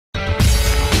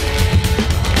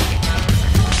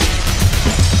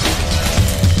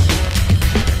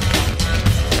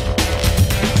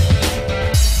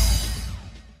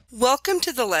Welcome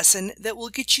to the lesson that will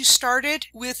get you started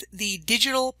with the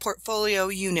Digital Portfolio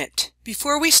Unit.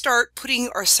 Before we start putting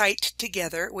our site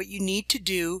together, what you need to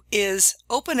do is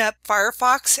open up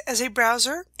Firefox as a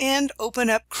browser and open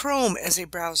up Chrome as a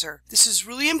browser. This is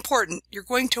really important. You're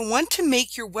going to want to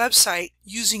make your website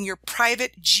using your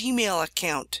private Gmail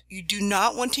account. You do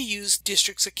not want to use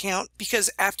district's account because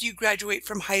after you graduate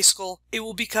from high school, it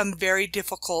will become very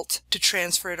difficult to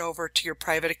transfer it over to your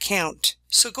private account.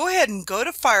 So go ahead and go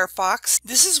to Firefox.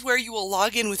 This is where you will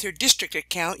log in with your district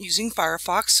account using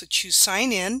Firefox. So choose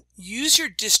Sign In. Use your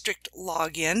district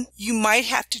login. You might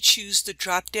have to choose the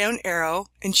drop-down arrow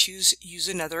and choose Use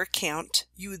Another Account.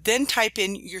 You would then type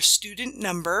in your student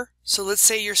number. So let's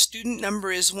say your student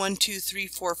number is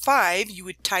 12345. You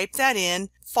would type that in,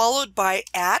 followed by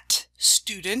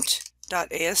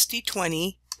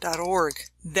 @student.asd20.org.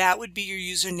 That would be your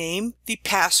username. The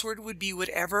password would be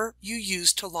whatever you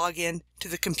use to log in to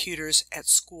the computers at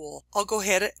school. I'll go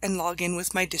ahead and log in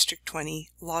with my District 20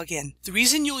 login. The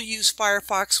reason you'll use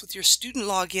Firefox with your student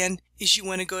login is you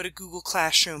want to go to Google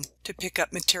Classroom to pick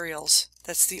up materials.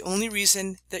 That's the only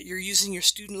reason that you're using your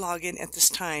student login at this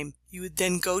time. You would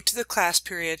then go to the class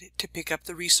period to pick up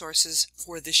the resources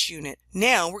for this unit.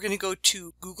 Now we're going to go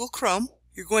to Google Chrome.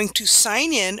 You're going to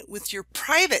sign in with your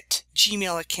private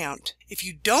Gmail account. If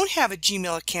you don't have a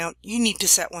Gmail account, you need to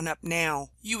set one up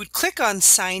now. You would click on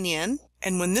Sign In,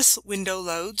 and when this window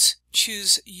loads,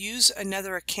 choose Use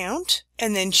Another Account,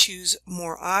 and then choose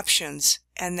More Options,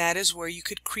 and that is where you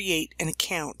could create an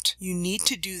account. You need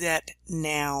to do that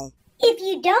now. If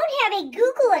you don't have a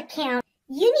Google account,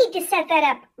 you need to set that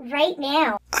up right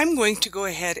now. I'm going to go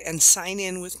ahead and sign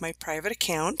in with my private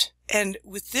account. And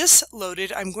with this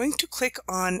loaded, I'm going to click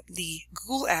on the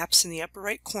Google Apps in the upper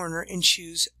right corner and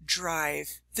choose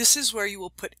Drive. This is where you will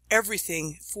put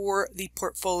everything for the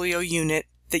portfolio unit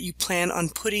that you plan on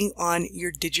putting on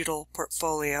your digital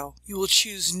portfolio. You will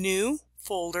choose New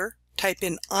Folder, type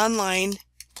in Online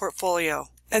Portfolio,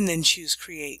 and then choose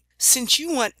Create. Since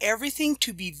you want everything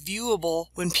to be viewable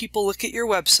when people look at your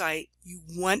website, you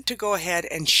want to go ahead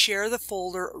and share the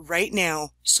folder right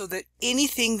now so that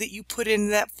anything that you put in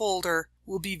that folder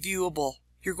will be viewable.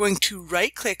 You're going to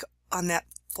right-click on that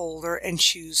folder and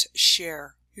choose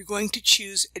Share. You're going to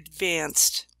choose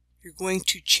Advanced. You're going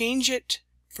to change it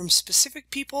from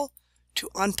specific people to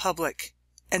on public.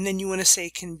 And then you want to say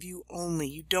Can View Only.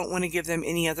 You don't want to give them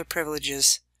any other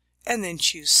privileges. And then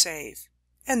choose Save.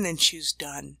 And then choose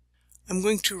Done. I'm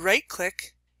going to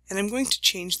right-click and I'm going to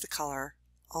change the color.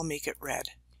 I'll make it red.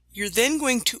 You're then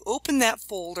going to open that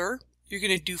folder. You're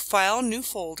going to do File, New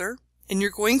Folder, and you're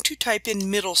going to type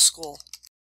in Middle School.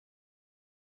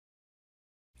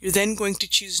 You're then going to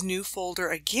choose New Folder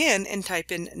again and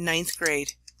type in 9th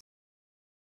grade.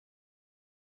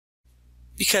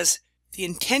 Because the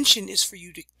intention is for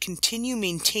you to continue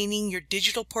maintaining your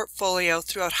digital portfolio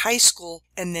throughout high school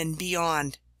and then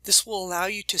beyond. This will allow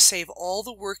you to save all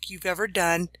the work you've ever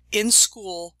done in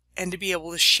school and to be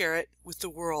able to share it with the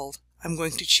world. I'm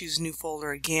going to choose New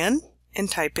Folder again and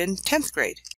type in 10th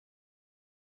grade.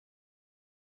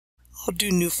 I'll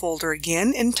do New Folder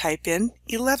again and type in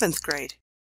 11th grade.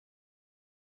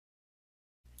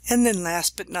 And then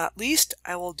last but not least,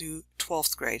 I will do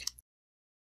 12th grade.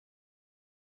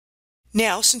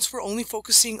 Now, since we're only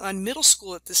focusing on middle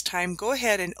school at this time, go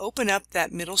ahead and open up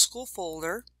that middle school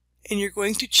folder, and you're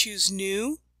going to choose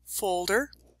New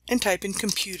Folder and type in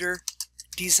Computer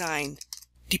Design.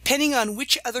 Depending on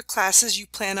which other classes you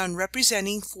plan on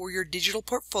representing for your digital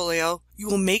portfolio, you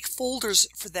will make folders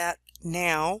for that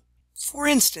now. For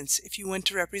instance, if you want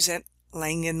to represent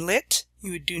Lang and Lit,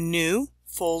 you would do New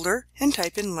Folder and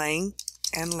type in Lang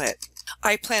and Lit.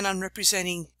 I plan on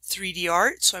representing 3D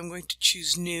art, so I'm going to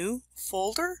choose New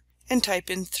Folder and type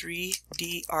in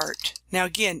 3D art. Now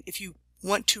again, if you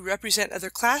want to represent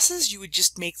other classes, you would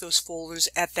just make those folders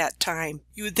at that time.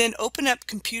 You would then open up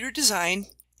Computer Design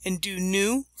and do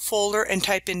New Folder and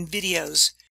type in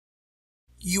Videos.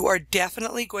 You are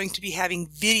definitely going to be having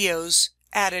videos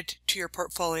added to your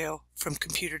portfolio from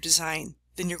Computer Design.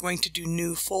 Then you're going to do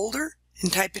New Folder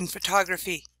and type in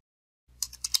Photography,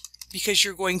 because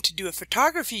you're going to do a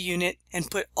photography unit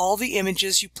and put all the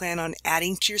images you plan on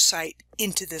adding to your site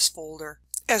into this folder.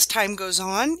 As time goes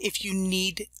on, if you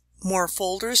need more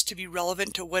folders to be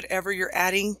relevant to whatever you're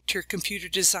adding to your computer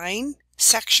design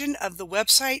section of the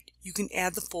website, you can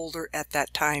add the folder at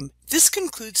that time. This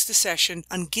concludes the session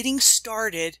on getting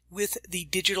started with the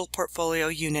Digital Portfolio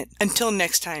Unit. Until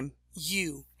next time,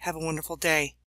 you have a wonderful day.